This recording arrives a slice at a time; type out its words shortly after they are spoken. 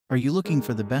Are you looking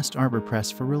for the best arbor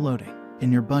press for reloading in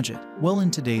your budget? Well,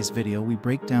 in today's video we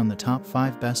break down the top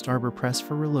 5 best arbor press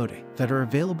for reloading that are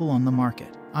available on the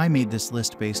market. I made this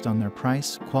list based on their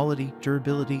price, quality,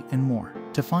 durability, and more.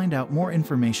 To find out more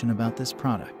information about this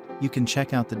product, you can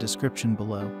check out the description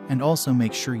below, and also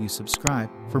make sure you subscribe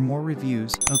for more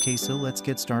reviews. Okay, so let's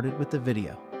get started with the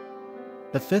video.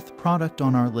 The 5th product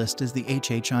on our list is the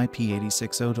HHIP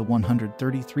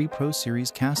 860-133 Pro Series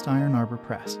Cast Iron Arbor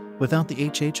Press. Without the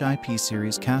HHIP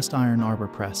Series Cast Iron Arbor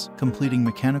Press, completing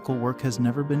mechanical work has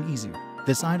never been easier.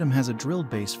 This item has a drilled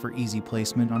base for easy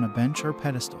placement on a bench or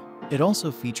pedestal. It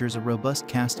also features a robust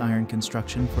cast iron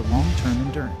construction for long-term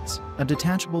endurance. A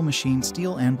detachable machine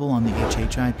steel anvil on the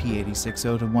HHIP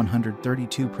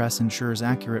 860-132 press ensures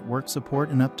accurate work support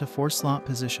in up to 4 slot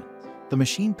positions. The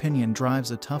machine pinion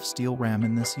drives a tough steel ram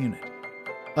in this unit.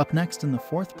 Up next in the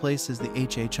 4th place is the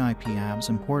HHIP ABS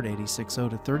Import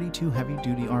 860-32 Heavy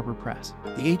Duty Arbor Press.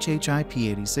 The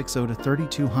HHIP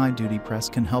 860-32 High Duty Press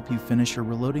can help you finish your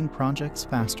reloading projects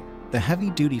faster. The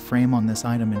heavy-duty frame on this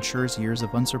item ensures years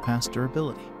of unsurpassed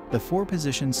durability. The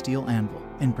 4-position steel anvil,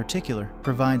 in particular,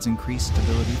 provides increased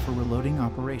stability for reloading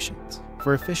operations.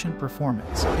 For efficient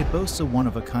performance, it boasts a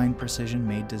one-of-a-kind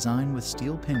precision-made design with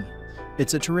steel pinions.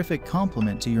 It's a terrific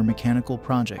complement to your mechanical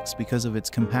projects because of its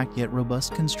compact yet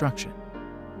robust construction.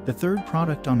 The 3rd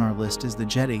product on our list is the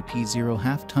Jet AP 0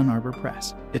 half-ton Arbor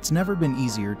Press. It's never been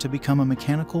easier to become a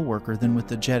mechanical worker than with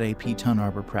the Jet AP ton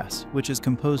Arbor Press, which is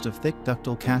composed of thick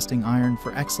ductile casting iron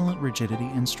for excellent rigidity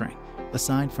and strength.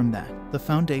 Aside from that, the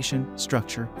foundation,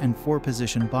 structure, and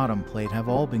 4-position bottom plate have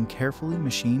all been carefully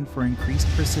machined for increased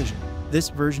precision. This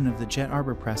version of the Jet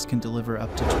Arbor Press can deliver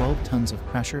up to 12 tons of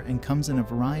pressure and comes in a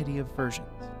variety of versions.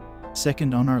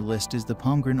 2nd on our list is the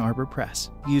palmgren Arbor Press.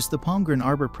 Use the palmgren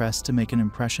Arbor Press to make an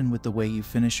impression with the way you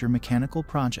finish your mechanical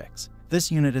projects. This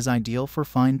unit is ideal for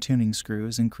fine-tuning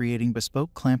screws and creating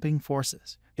bespoke clamping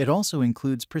forces. It also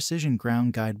includes precision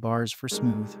ground guide bars for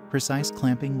smooth, precise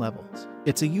clamping levels.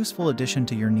 It's a useful addition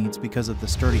to your needs because of the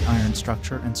sturdy iron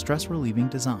structure and stress-relieving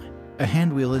design. A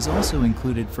handwheel is also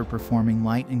included for performing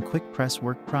light and quick press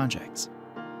work projects.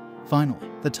 Finally,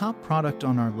 the top product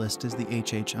on our list is the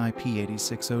HHIP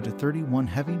 860-31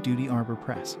 Heavy Duty Arbor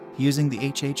Press. Using the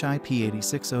HHIP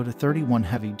 860-31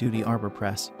 Heavy Duty Arbor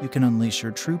Press, you can unleash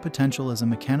your true potential as a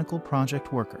mechanical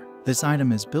project worker. This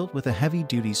item is built with a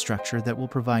heavy-duty structure that will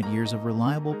provide years of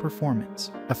reliable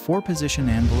performance. A 4-position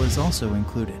anvil is also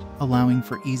included, allowing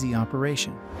for easy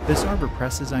operation. This arbor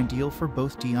press is ideal for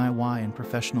both DIY and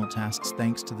professional tasks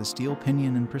thanks to the steel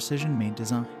pinion and precision-made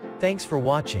design. Thanks for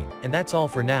watching, and that's all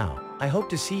for now. I hope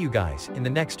to see you guys in the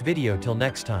next video. Till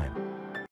next time.